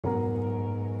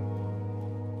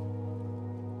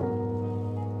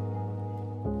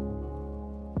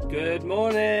Good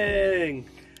morning!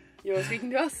 You're speaking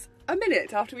to us a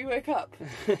minute after we woke up.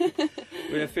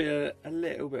 We're feeling a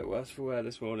little bit worse for wear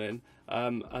this morning,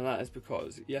 and that is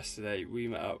because yesterday we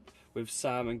met up with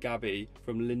Sam and Gabi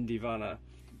from Lithuania.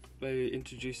 They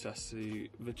introduced us to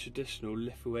the traditional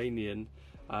Lithuanian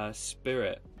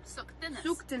spirit.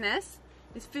 Suktinis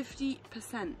is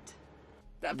 50%.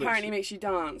 That apparently makes you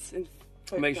dance.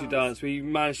 Makes you dance. We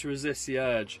managed to resist the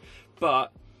urge,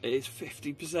 but it is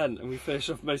 50%, and we finished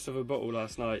off most of a bottle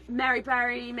last night. Mary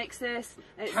Berry makes this.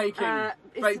 It's, Caking.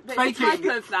 it's a type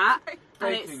of that,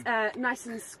 and it's nice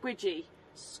and squidgy.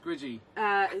 Squidgy.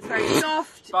 It's very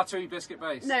soft. Buttery biscuit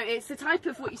base. No, it's the type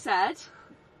of what you said.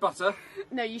 Butter.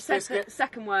 No, you said Biscuit. the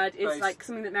second word is Base. like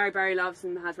something that Mary Berry loves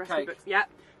and has recipe Cake. books. Yep.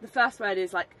 The first word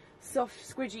is like soft,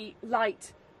 squidgy,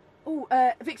 light. Oh,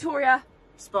 Victoria.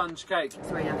 Sponge cake.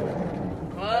 Victoria.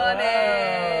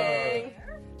 Morning.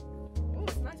 Oh,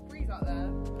 it's a nice breeze out there.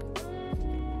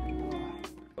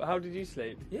 How did you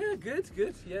sleep? Yeah, good.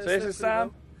 Yeah. So this is Sam.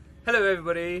 Well. Hello,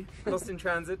 everybody. Lost in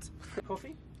transit.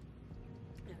 Coffee?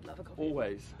 Yeah, love a coffee.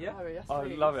 Always. Yeah. Oh, yes, I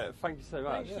please. love it. Thank you so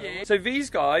much. Thank you. So these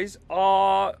guys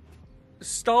are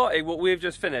starting what we've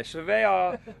just finished. So they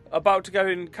are about to go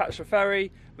and catch a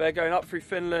ferry. They're going up through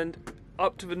Finland,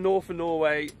 up to the north of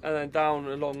Norway, and then down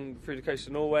along through the coast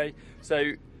of Norway.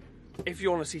 So if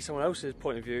you want to see someone else's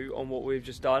point of view on what we've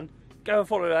just done, go and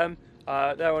follow them.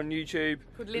 They're on YouTube.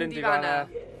 Called Lithuania.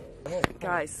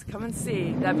 Guys, come and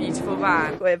see their beautiful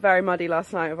van. We were very muddy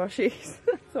last night with our shoes.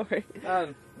 Sorry.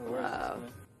 Wow.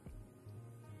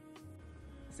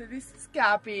 So this is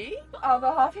Gabi, on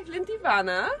behalf of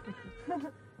Lithuania.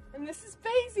 And this is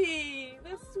Basie,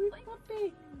 the sweet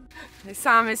puppy. So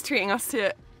Sam is treating us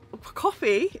to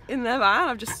coffee in their van.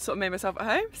 I've just sort of made myself at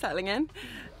home, settling in.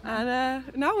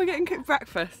 And now we're getting cooked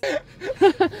breakfast.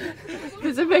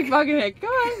 There's a big bug in here. Go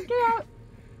on, get out.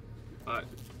 Right.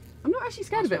 I'm not actually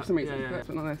scared of it for some reason. Yeah.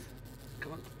 But not this.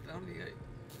 Come on, down you go.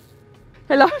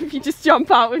 Hello, if you just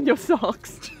jump out with your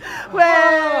socks.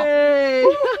 Way!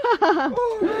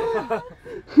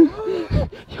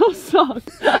 Your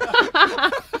socks.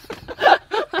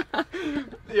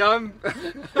 Yeah,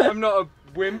 I'm not a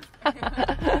wimp.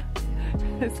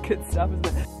 It's good stuff,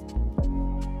 isn't it?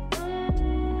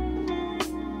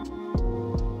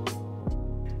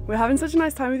 We're having such a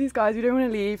nice time with these guys. We don't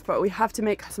want to leave, but we have to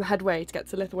make some headway to get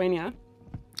to Lithuania.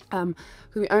 Because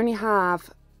we only have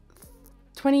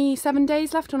 27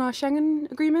 days left on our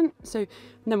Schengen agreement, so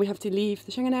then we have to leave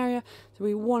the Schengen area. So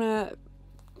we want to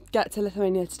get to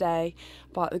Lithuania today,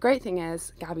 but the great thing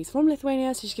is Gabi's from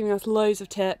Lithuania, so she's giving us loads of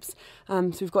tips.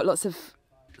 So we've got lots of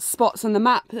spots on the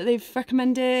map that they've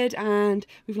recommended, and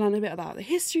we've learned a bit about the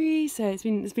history, so it's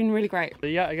been really great.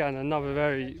 Yet again, another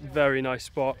very nice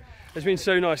spot. It's been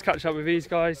so nice catching up with these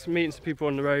guys, meeting some people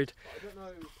on the road,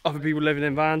 other people living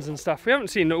in vans and stuff. We haven't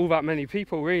seen all that many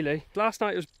people really. Last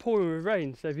night it was pouring with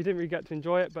rain, so you didn't really get to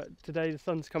enjoy it, but today the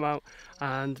sun's come out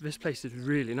and this place is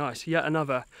really nice. Yet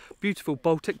another beautiful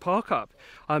Baltic park up.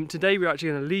 Today we're actually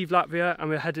going to leave Latvia and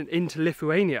we're heading into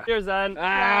Lithuania. Cheers then.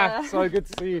 So good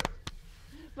to see you.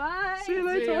 Bye. See you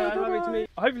later. Lovely to meet.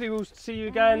 Hopefully we'll see you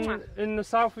again in the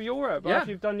south of Europe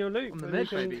after you've done your loop. On the and mid,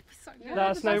 you can maybe. let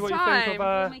us know what you think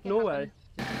of Norway.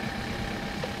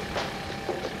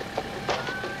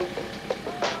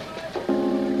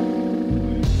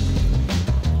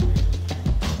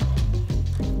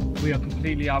 We are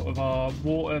completely out of our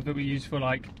water that we use for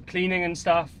like cleaning and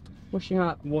stuff. Washing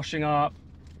up.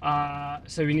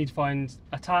 So we need to find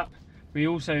a tap. We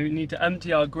also need to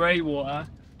empty our grey water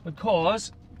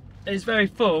because it's very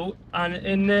full, and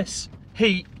in this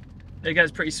heat it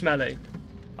gets pretty smelly.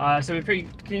 So we're pretty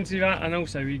keen to do that, and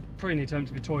also we probably need to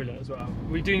empty the toilet as well.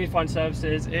 We do need to find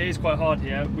services. It is quite hard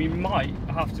here. We might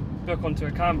have to book onto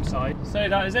a campsite. So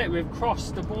that is it. We've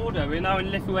crossed the border. We're now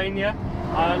in Lithuania.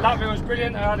 Latvia was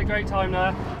brilliant. I had a great time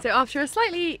there. So after a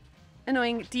slightly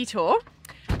annoying detour,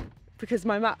 because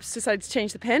my maps decided to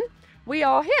change the pin, we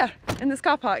are here in this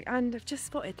car park, and I've just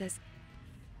spotted there's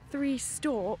 3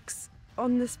 storks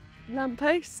on this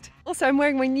lamppost. Also, I'm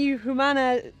wearing my new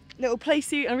Humana little play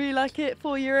suit. I really like it.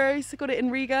 €4. I got it in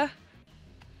Riga.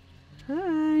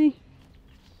 Hi.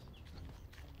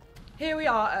 Here we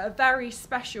are at a very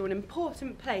special and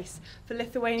important place for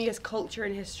Lithuania's culture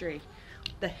and history,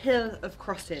 the Hill of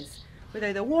Crosses, with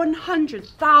over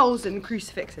 100,000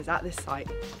 crucifixes at this site.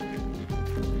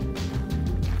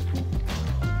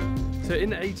 So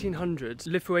in the 1800s,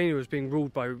 Lithuania was being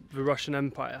ruled by the Russian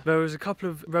Empire. There was a couple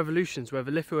of revolutions where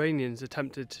the Lithuanians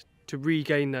attempted to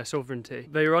regain their sovereignty.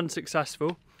 They were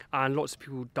unsuccessful and lots of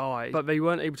people died, but they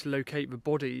weren't able to locate the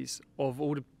bodies of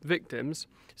all the victims.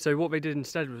 So what they did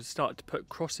instead was start to put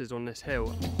crosses on this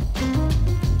hill.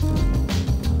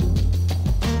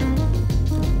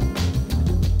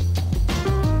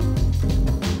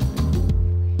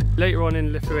 Later on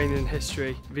in Lithuanian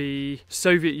history, the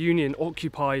Soviet Union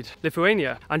occupied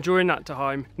Lithuania, and during that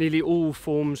time, nearly all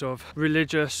forms of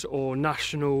religious or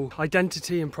national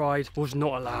identity and pride was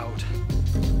not allowed.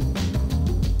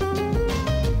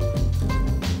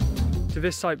 So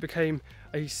this site became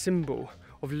a symbol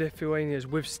of Lithuania's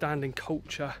withstanding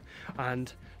culture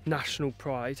and national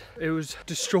pride. It was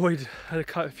destroyed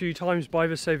a few times by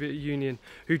the Soviet Union,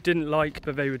 who didn't like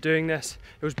that they were doing this.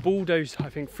 It was bulldozed, I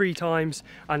think, 3 times,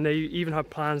 and they even had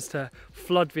plans to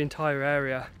flood the entire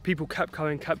area. People kept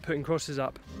coming, kept putting crosses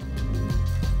up.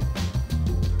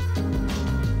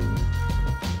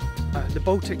 The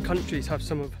Baltic countries have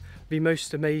some of the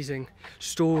most amazing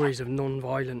stories of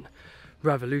non-violent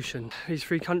revolution. These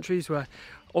 3 countries were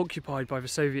occupied by the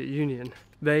Soviet Union.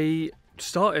 They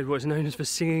started what is known as the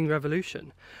Singing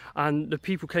Revolution, and the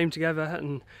people came together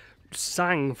and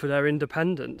sang for their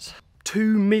independence.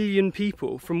 2 million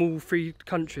people from all 3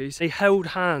 countries, they held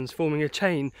hands, forming a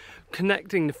chain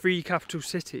connecting the 3 capital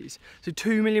cities. So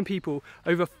 2 million people,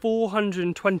 over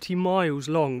 420 miles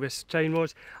long this chain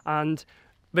was, and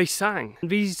they sang.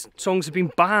 These songs have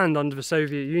been banned under the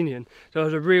Soviet Union, so it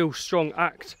was a real strong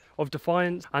act of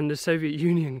defiance, and the Soviet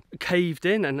Union caved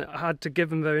in and had to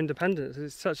give them their independence.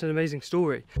 It's such an amazing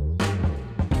story.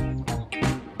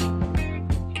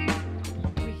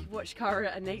 We watched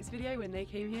Cara and Nate's video when they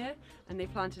came here and they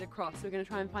planted a cross. So we're going to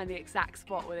try and find the exact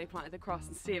spot where they planted the cross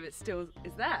and see if it still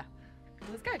is there.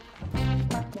 Let's go.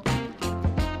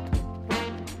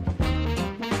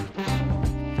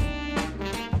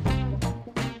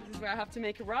 This is where I have to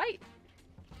make a right.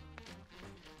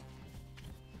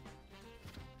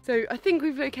 So I think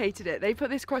we've located it. They put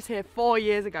this cross here 4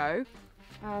 years ago.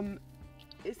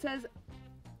 It says,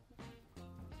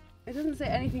 it doesn't say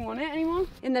anything on it anymore.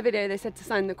 In their video they said to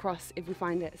sign the cross if we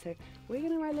find it. So we're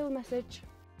gonna write a little message.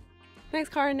 Thanks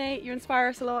Cara and Nate, you inspire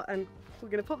us a lot, and we're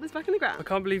gonna pop this back in the ground. I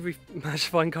can't believe we managed to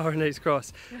find Cara and Nate's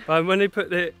cross. When they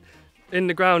put it in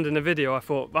the ground in the video, I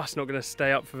thought that's not going to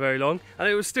stay up for very long, and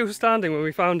it was still standing when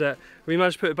we found it. We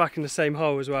managed to put it back in the same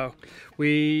hole as well.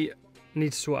 We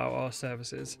need to sort out our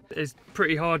services. It's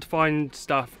pretty hard to find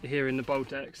stuff here in the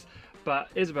Baltics, but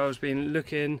Isabel's been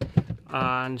looking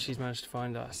and she's managed to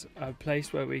find us a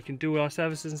place where we can do all our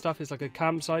services and stuff. It's like a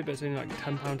campsite, but it's only like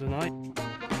 £10 a night.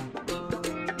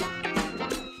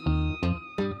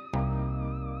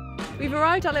 We've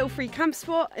arrived at our little free camp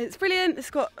spot. It's brilliant. It's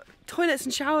got toilets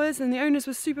and showers, and the owners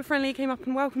were super friendly, came up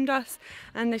and welcomed us,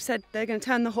 and they've said they're going to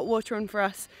turn the hot water on for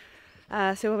us.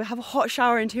 So we'll have a hot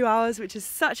shower in 2 hours, which is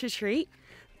such a treat.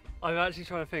 I'm actually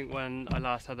trying to think when I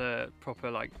last had a proper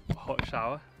like hot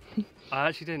shower. I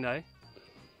actually didn't know.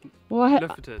 Well,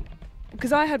 Lofoten.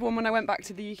 Because I had one when I went back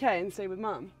to the UK and stayed with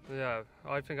Mum. Yeah,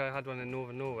 I think I had one in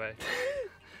northern Norway.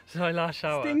 So my last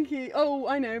shower. Stinky. Oh,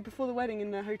 I know, before the wedding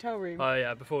in the hotel room. Oh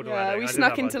yeah, before the yeah, wedding. we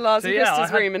snuck into Lars and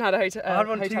Krista's room and had a hotel shower. I had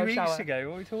one 2 weeks ago,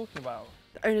 what are we talking about?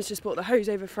 The owners just brought the hose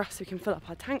over for us so we can fill up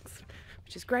our tanks,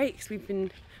 which is great because we've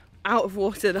been out of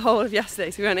water the whole of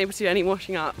yesterday, so we weren't able to do any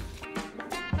washing up.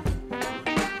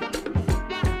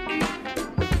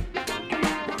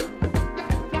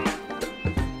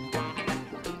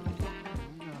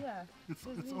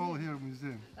 It's all here in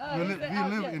museum. We live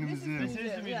in a museum. This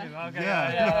is the museum, okay.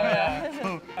 Yeah.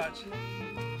 So,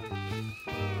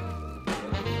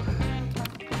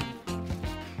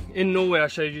 in Norway I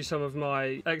showed you some of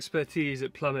my expertise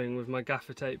at plumbing with my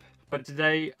gaffer tape, but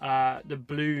today the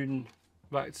balloon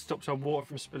that stops our water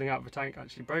from spilling out of the tank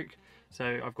actually broke,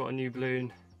 so I've got a new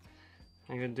balloon.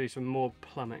 I'm going to do some more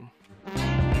plumbing.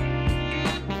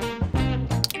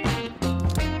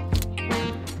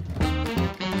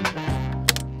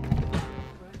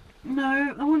 No,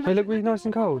 I want. They look really nice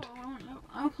and cold.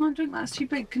 I can't drink that, it's too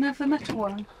big. Can I have the metal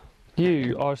one?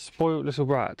 You are a spoiled little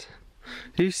brat.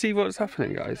 Do you see what's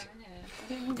happening, guys?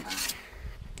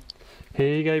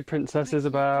 Here you go, Princess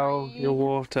Isabel, your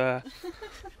water.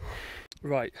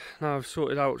 Right, now I've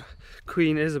sorted out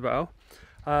Queen Isabel.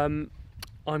 I'm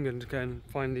going to go and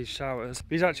find these showers.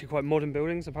 These are actually quite modern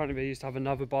buildings. Apparently they used to have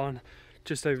another barn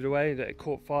just over the way that it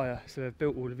caught fire, so they've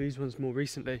built all of these ones more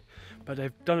recently, but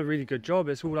they've done a really good job.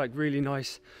 It's all like really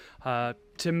nice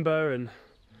timber, and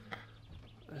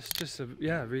it's just a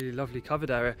really lovely covered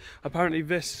area. Apparently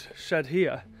this shed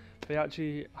here, they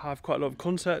actually have quite a lot of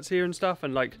concerts here and stuff,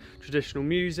 and like traditional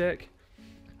music.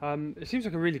 It seems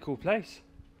like a really cool place.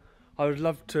 I would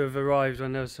love to have arrived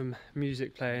when there was some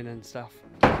music playing and stuff.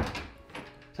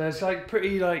 So it's like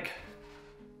pretty, like,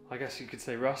 I guess you could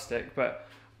say rustic, but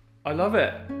I love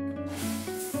it.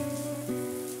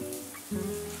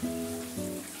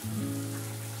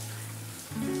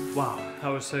 Wow, that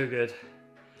was so good. It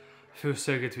feels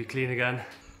so good to be clean again.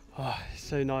 Oh, it's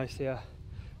so nice here.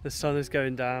 the sun is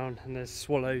going down and there's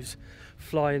swallows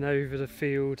flying over the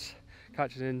fields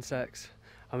catching insects,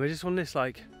 and we're just on this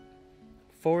like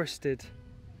forested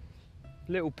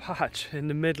little patch in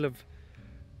the middle of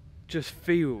just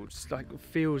fields, like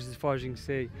fields as far as you can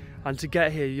see. And to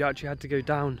get here you actually had to go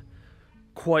down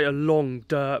quite a long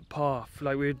dirt path,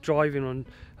 like we were driving on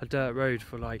a dirt road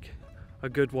for like a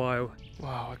good while.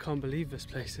 Wow, I can't believe this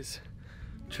place is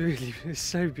truly, it's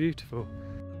so beautiful.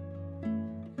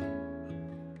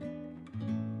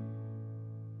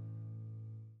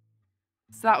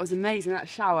 So that was amazing, that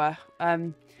shower.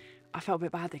 I felt a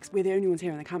bit bad because we're the only ones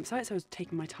here in the campsite, so I was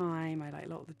taking my time. I like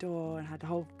locked the door and had the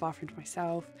whole bathroom to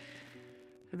myself.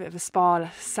 A bit of a spa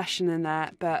session in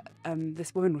there, but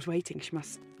this woman was waiting. She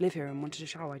must live here and wanted a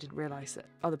shower. I didn't realise that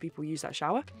other people use that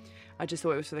shower. I just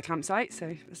thought it was for the campsite,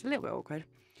 so it's a little bit awkward.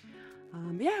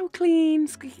 But yeah, all clean,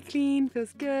 squeaky clean,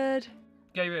 feels good.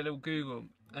 Gave it a little Google,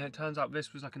 and it turns out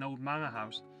this was like an old manor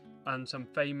house, and some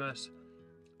famous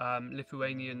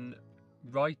Lithuanian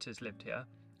writers lived here,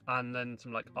 and then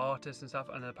some like artists and stuff.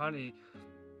 And apparently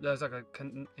there's like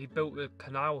he built a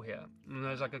canal here, and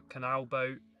there's like a canal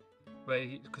boat where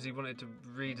because he wanted to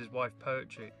read his wife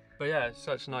poetry. But yeah, it's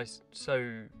such nice,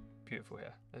 so beautiful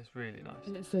here. It's really nice.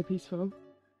 And it's so peaceful.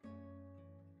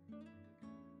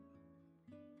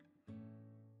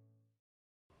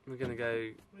 We're gonna go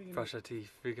brush our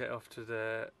teeth. We get off to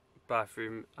the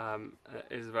bathroom.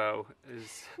 Isabel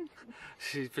is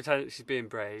she's being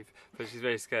brave, but she's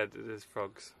very scared that there's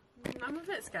frogs. I'm a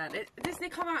bit scared. They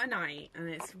come out at night, and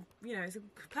it's, you know, it's a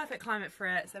perfect climate for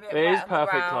it. It's a bit It wet is on the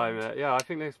perfect ground. climate. Yeah, I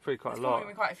think there's probably quite a lot. There's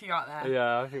probably quite a few out there.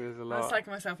 Yeah, I think there's a lot. I'm psyching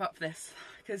myself up for this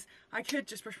because I could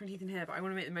just brush my teeth in here, but I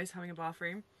want to make the most of having a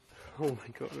bathroom. Oh my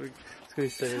god, it's going to be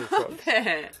so many frogs. Stop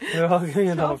it! There are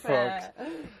going to be frogs.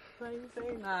 Why are you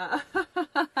saying that?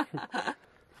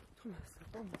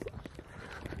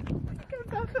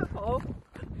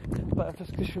 But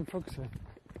just fishing frogs here.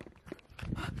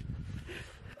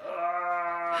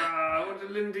 What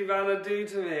did Lindy Vanna do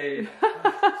to me?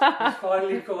 He's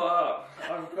finally caught up.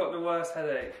 I've got the worst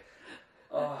headache.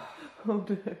 Oh no.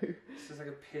 This is like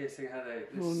a piercing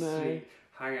headache. This sleep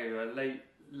hangover,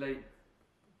 late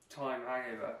time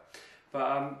hangover.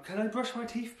 But can I brush my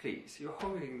teeth, please? You're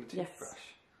hogging the toothbrush. Yes.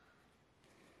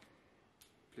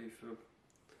 Blue for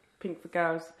Pink for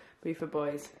girls, blue for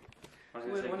boys. I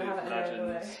was going to say blue for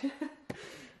legends.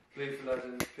 Blue for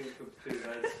legends, pink for blue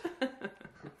heads.